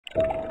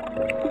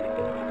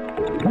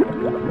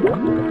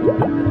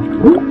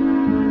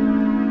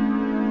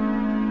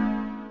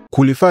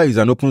Coolify is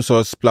an open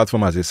source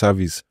platform as a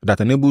service that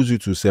enables you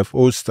to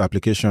self-host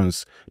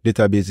applications,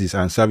 databases,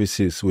 and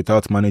services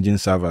without managing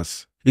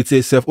servers. It's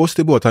a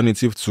self-hostable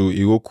alternative to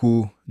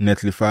Heroku,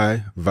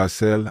 Netlify,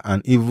 Vercel,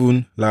 and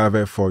even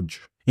Laravel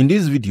Forge. In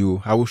this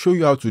video, I will show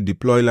you how to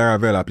deploy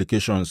Laravel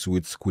applications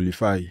with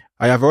Coolify.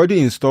 I have already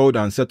installed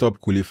and set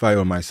up Coolify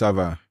on my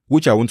server,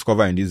 which I won't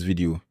cover in this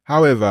video.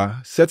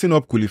 However, setting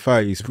up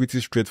Coolify is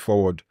pretty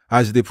straightforward,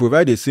 as they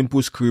provide a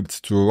simple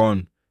script to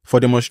run. For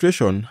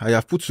demonstration, I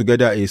have put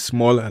together a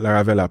small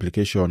Laravel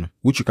application,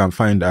 which you can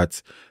find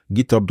at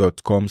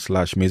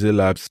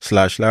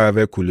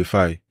github.com/mezelabs/Laravel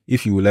Coolify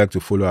if you would like to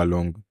follow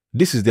along.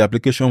 This is the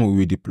application we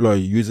will deploy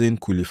using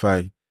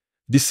Coolify.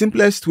 The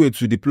simplest way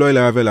to deploy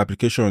Laravel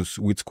applications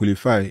with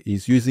Coolify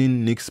is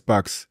using Nix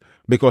packs,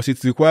 because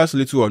it requires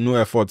little or no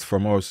effort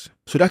from us.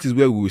 So that is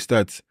where we will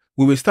start.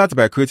 We will start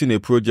by creating a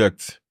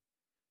project,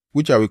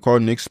 which I will call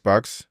Nix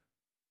packs,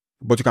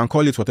 but you can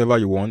call it whatever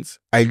you want.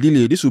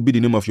 Ideally, this will be the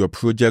name of your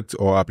project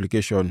or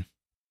application.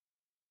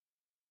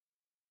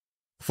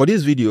 For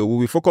this video, we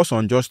will focus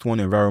on just one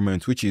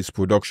environment, which is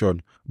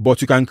production,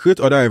 but you can create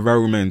other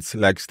environments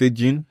like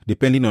staging,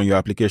 depending on your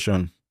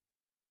application.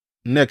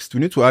 Next,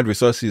 we need to add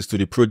resources to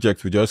the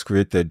project we just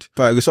created.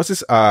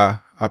 Resources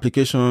are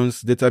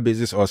applications,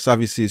 databases, or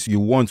services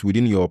you want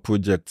within your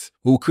project.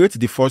 We will create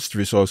the first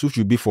resource, which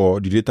will be for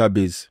the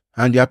database.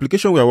 And the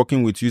application we are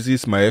working with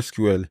uses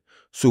MySQL.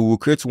 So we'll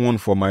create one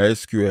for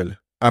MySQL.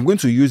 I'm going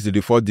to use the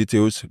default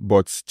details,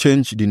 but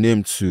change the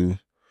name to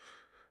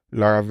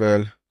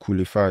Laravel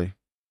Coolify.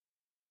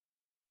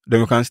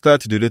 Then we can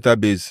start the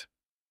database.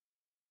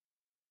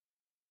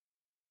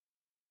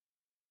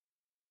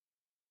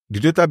 The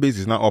database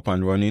is now up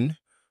and running.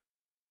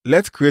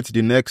 Let's create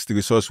the next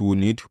resource we'll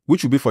need,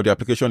 which will be for the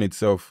application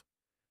itself.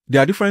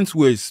 There are different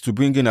ways to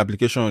bring in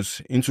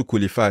applications into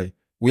Coolify.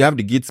 We have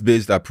the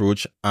Git-based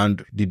approach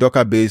and the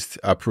Docker-based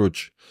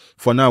approach.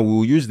 For now, we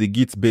will use the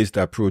Git-based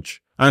approach.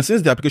 And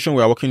since the application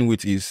we are working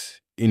with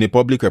is in a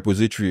public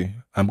repository,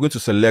 I'm going to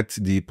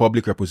select the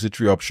public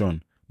repository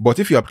option. But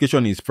if your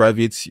application is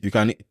private, you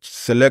can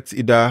select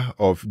either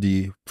of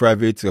the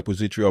private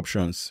repository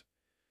options.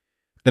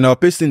 Then I'll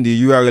paste in the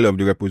URL of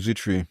the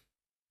repository.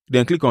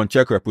 Then click on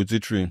Check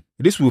Repository.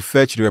 This will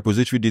fetch the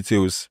repository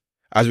details.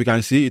 As we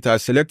can see, it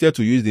has selected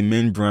to use the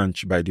main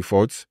branch by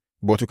default,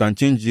 but we can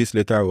change this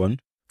later on.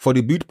 For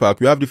the build pack,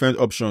 we have different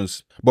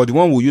options, but the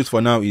one we'll use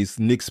for now is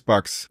Nix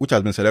packs, which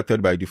has been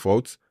selected by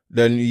default.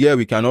 Then here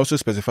we can also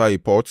specify a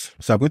port.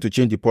 So I'm going to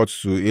change the port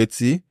to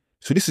 80.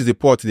 So this is the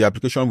port the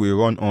application will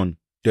run on.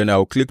 Then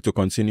I'll click to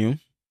continue.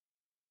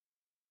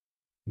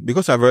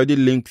 Because I've already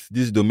linked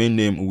this domain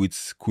name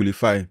with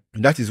Coolify,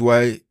 that is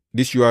why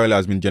this URL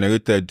has been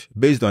generated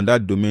based on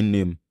that domain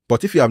name.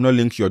 But if you have not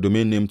linked your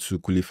domain name to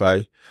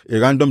Coolify, a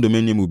random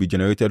domain name will be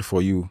generated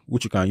for you,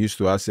 which you can use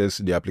to access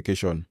the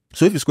application.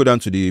 So if you scroll down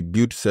to the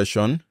build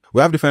session,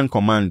 we have different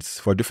commands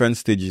for different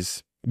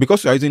stages.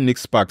 Because we are using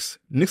Nix packs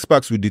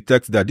will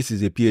detect that this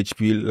is a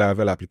PHP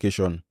Laravel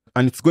application,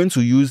 and it's going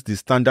to use the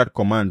standard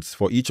commands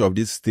for each of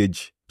this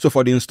stage. So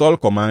for the install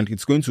command,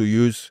 it's going to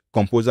use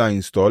composer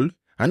install.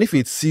 And if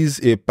it sees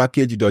a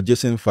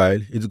package.json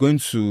file, it's going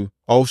to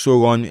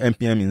also run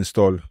npm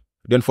install.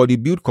 Then for the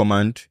build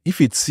command,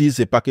 if it sees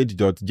a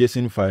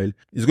package.json file,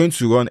 it's going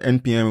to run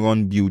npm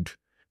run build.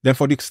 Then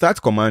for the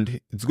start command,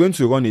 it's going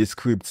to run a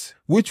script,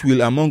 which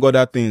will, among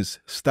other things,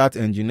 start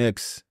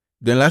nginx.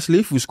 Then lastly,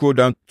 if we scroll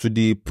down to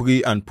the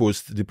pre and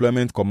post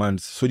deployment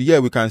commands, so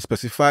here we can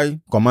specify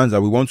commands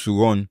that we want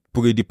to run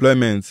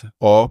pre-deployment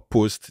or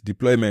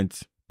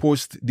post-deployment.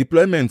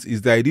 Post-deployment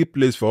is the ideal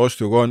place for us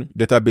to run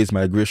database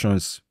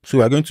migrations. So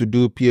we are going to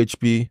do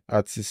php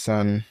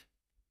artisan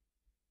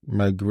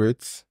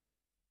migrate.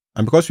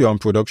 And because we are on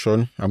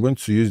production, I'm going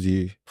to use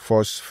the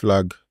false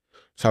flag.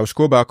 So I'll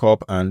scroll back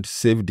up and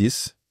save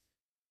this.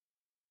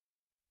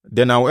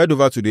 Then I'll head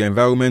over to the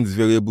environment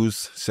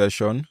variables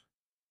section.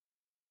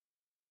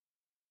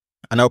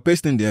 And I'll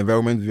paste in the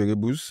environment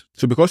variables.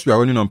 So because we are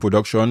running on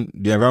production,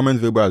 the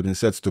environment variable has been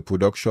set to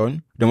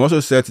production. Then we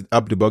also set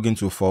app debugging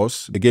to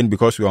false, again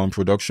because we are on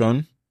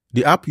production.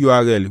 The app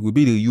URL will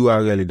be the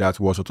URL that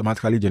was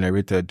automatically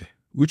generated,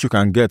 which you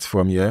can get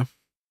from here.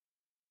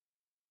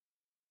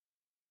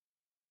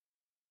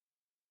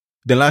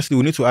 Then lastly,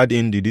 we need to add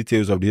in the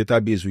details of the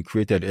database we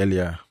created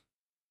earlier.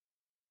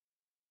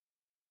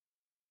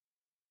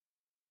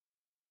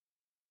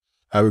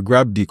 I will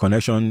grab the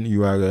connection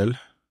URL.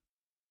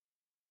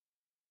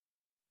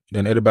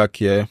 Then head back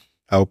here.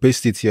 I'll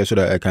paste it here so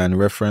that I can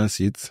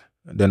reference it.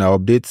 Then I'll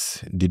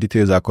update the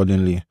details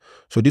accordingly.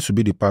 So this will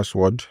be the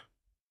password.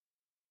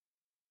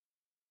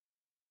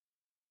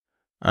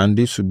 And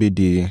this will be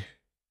the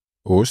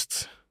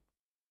host.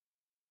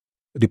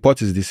 The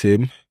port is the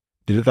same.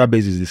 The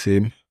database is the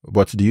same,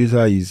 but the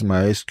user is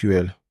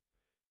MySQL.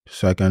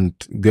 So I can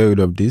get rid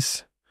of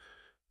this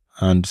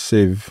and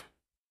save.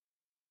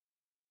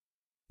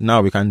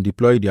 Now we can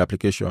deploy the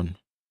application.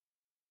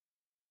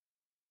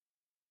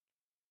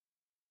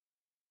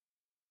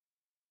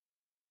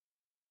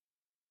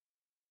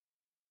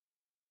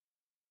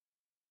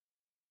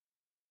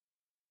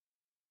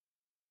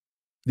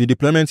 The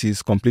deployment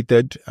is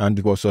completed and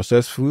it was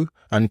successful,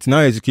 and it's now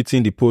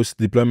executing the post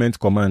deployment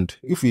command.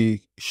 If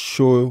we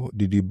show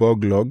the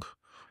debug log,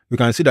 we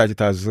can see that it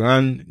has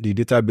run the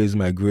database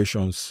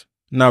migrations.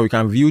 Now we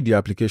can view the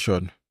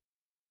application.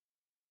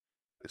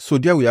 So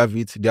there we have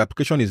it. The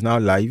application is now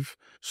live.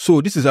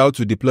 So this is how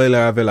to deploy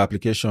Laravel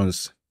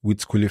applications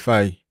with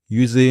Coolify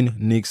using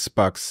Nix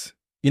PaaS.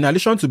 In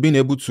addition to being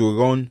able to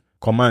run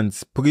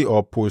commands pre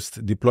or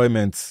post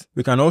deployments,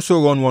 we can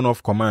also run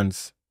one-off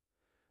commands.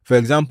 For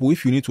example,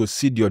 if you need to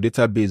seed your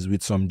database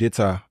with some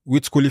data,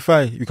 with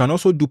Coolify, you can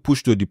also do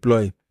push to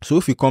deploy. So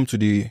if you come to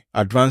the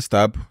advanced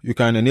tab, you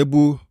can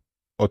enable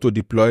auto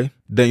deploy.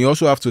 Then you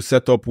also have to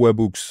set up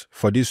webhooks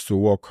for this to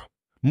work.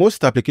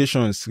 Most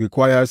applications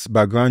requires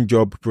background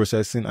job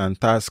processing and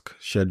task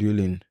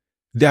scheduling.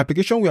 The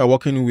application we are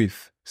working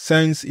with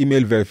sends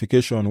email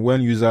verification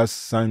when users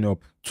sign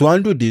up. To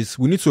handle this,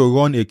 we need to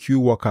run a queue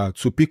worker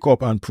to pick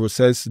up and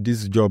process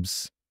these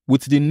jobs.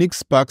 With the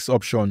Nix PaaS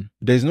option,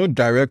 there is no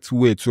direct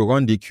way to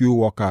run the queue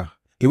worker.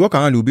 A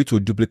workaround will be to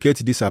duplicate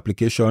this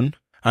application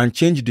and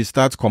change the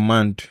start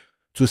command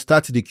to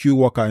start the queue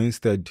worker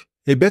instead.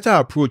 A better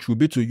approach will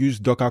be to use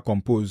Docker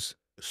Compose.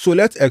 So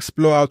let's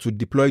explore how to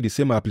deploy the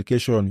same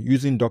application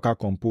using Docker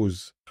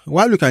Compose.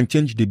 While we can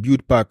change the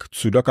build pack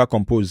to Docker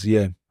Compose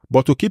here,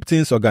 but to keep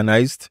things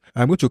organized,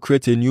 I'm going to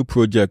create a new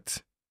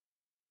project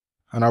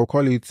and I'll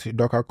call it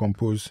Docker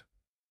Compose.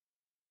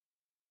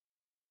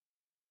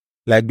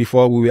 Like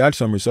before, we will add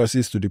some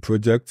resources to the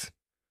project.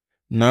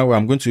 Now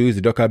I'm going to use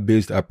the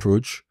Docker-based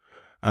approach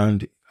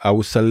and I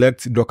will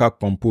select Docker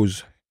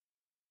Compose.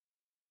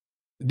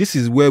 This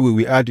is where we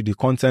will add the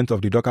content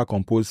of the Docker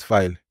Compose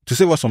file. To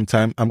save us some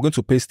time, I'm going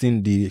to paste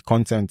in the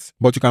content,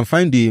 but you can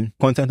find the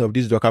content of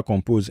this Docker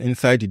Compose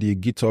inside the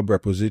GitHub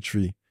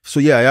repository. So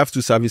yeah, I have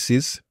two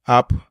services,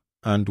 app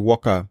and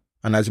worker.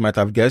 And as you might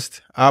have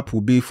guessed, app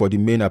will be for the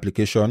main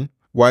application,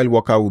 while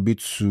worker will be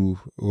to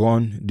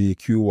run the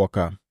queue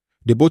worker.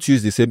 They both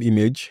use the same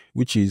image,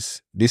 which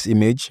is this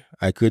image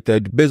I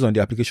created based on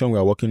the application we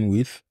are working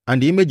with.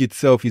 And the image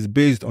itself is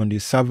based on the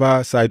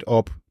server-side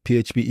up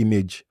PHP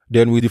image.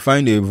 Then we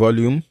define a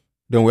volume.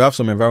 Then we have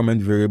some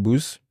environment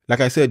variables.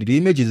 Like I said, the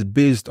image is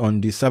based on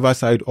the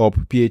server-side up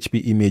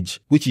PHP image,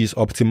 which is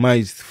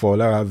optimized for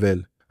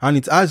Laravel. And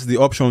it has the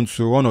option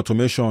to run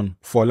automation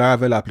for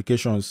Laravel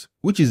applications,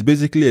 which is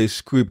basically a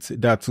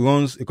script that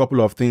runs a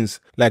couple of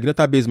things like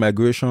database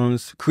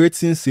migrations,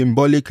 creating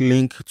symbolic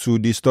link to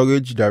the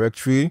storage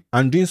directory,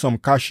 and doing some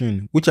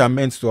caching, which are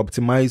meant to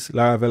optimize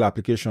Laravel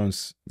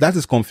applications. That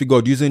is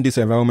configured using this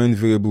environment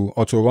variable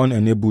auto run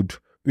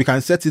enabled. We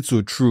can set it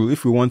to true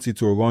if we want it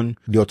to run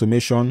the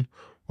automation,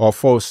 or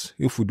false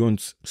if we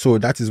don't. So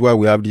that is why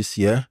we have this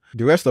here.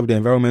 The rest of the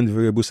environment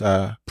variables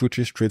are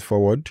pretty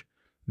straightforward.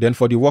 Then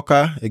for the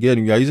worker,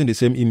 again, we are using the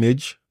same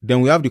image.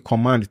 Then we have the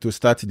command to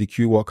start the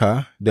queue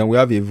worker. Then we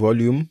have a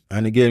volume.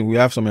 And again, we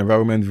have some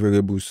environment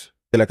variables.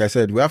 Like I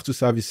said, we have two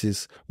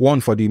services,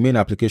 one for the main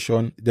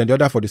application, then the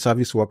other for the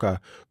service worker.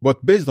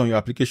 But based on your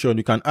application,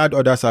 you can add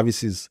other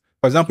services.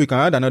 For example, you can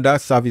add another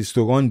service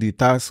to run the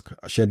task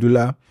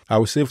scheduler. I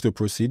will save to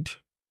proceed.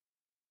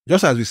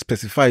 Just as we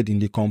specified in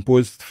the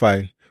composed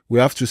file, we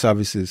have two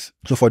services.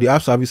 So for the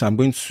app service, I'm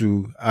going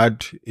to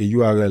add a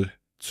URL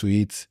to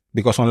it,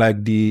 because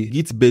unlike the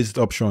Git-based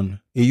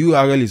option, a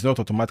URL is not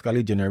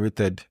automatically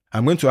generated.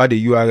 I'm going to add a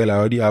URL I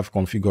already have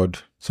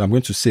configured. So I'm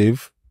going to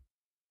save,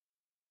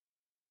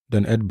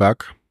 then head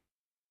back.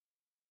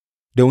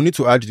 Then we need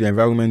to add the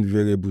environment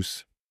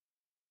variables.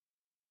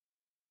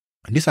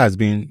 This has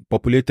been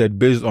populated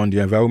based on the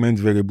environment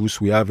variables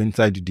we have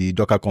inside the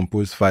Docker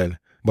Compose file,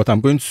 but I'm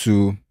going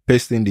to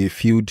paste in the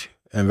field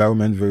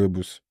environment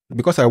variables.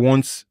 Because I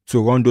want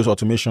to run those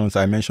automations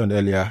I mentioned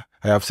earlier,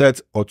 I have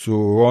set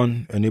auto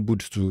run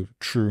enabled to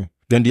true.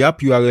 Then the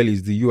app URL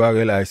is the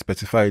URL I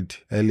specified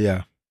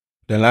earlier.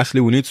 Then lastly,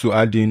 we need to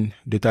add in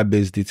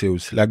database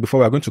details. Like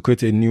before, we're going to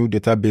create a new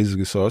database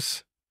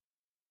resource.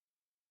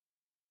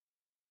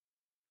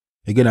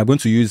 Again, I'm going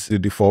to use the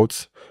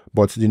default,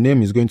 but the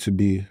name is going to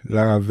be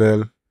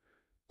Laravel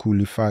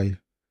Coolify.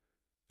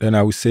 Then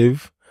I will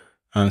save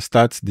and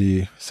start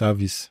the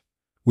service.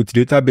 With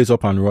the database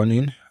up and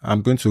running,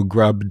 I'm going to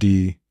grab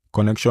the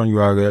connection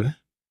URL,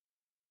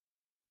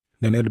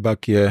 then head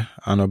back here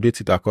and update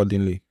it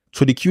accordingly.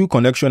 So the queue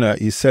connection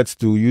is set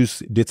to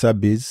use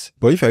database,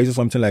 but if you're using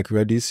something like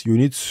Redis, you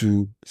need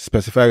to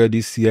specify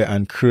Redis here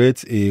and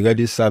create a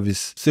Redis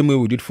service, same way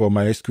we did for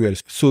MySQL.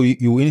 So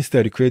you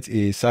instead create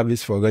a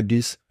service for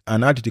Redis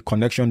and add the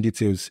connection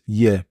details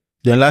here.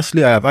 Then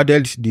lastly, I have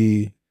added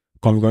the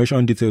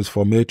configuration details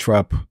for mail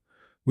trap,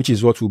 which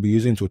is what we'll be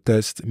using to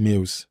test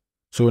mails.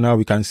 So now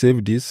we can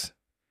save this.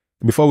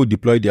 Before we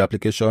deploy the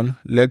application,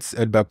 let's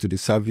head back to the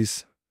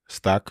service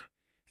stack.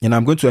 And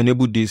I'm going to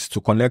enable this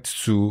to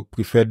connect to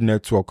preferred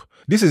network.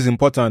 This is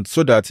important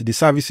so that the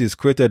services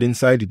created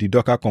inside the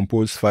Docker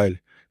Compose file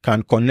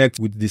can connect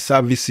with the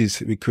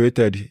services we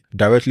created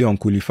directly on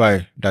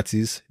Coolify, that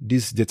is,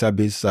 this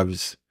database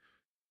service.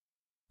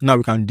 Now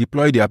we can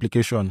deploy the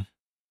application.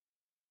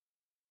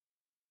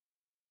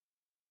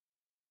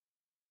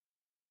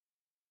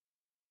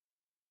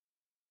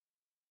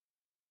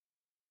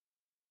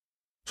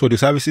 So the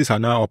services are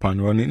now up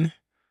and running.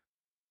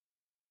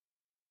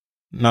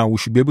 Now we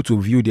should be able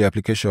to view the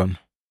application.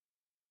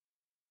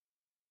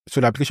 So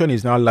the application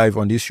is now live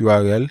on this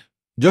URL.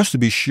 Just to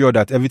be sure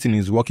that everything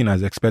is working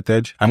as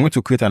expected, I'm going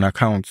to create an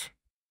account.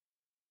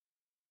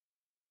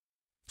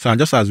 So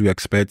just as we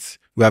expect,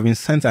 we have been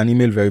sent an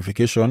email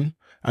verification.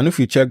 And if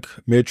we check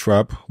Mail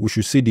Trap, we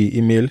should see the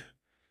email,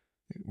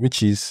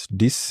 which is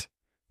this,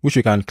 which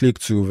we can click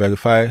to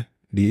verify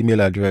the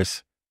email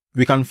address.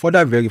 We can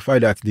further verify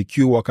that the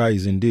queue worker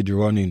is indeed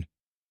running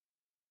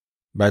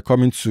by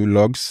coming to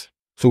logs.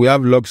 So we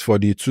have logs for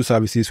the two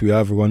services we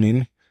have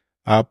running,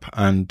 app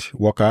and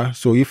worker.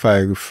 So if I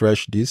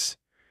refresh this,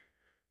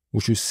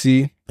 we should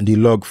see the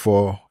log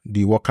for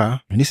the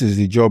worker. And this is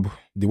the job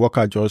the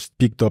worker just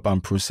picked up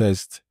and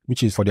processed,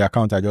 which is for the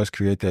account I just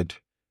created.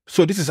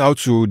 So this is how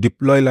to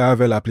deploy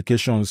Laravel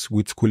applications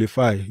with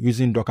Coolify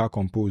using Docker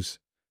Compose.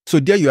 So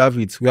there you have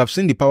it. We have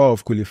seen the power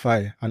of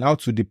Coolify and how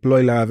to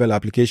deploy Laravel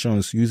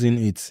applications using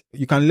it.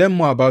 You can learn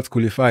more about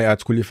Coolify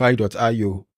at coolify.io.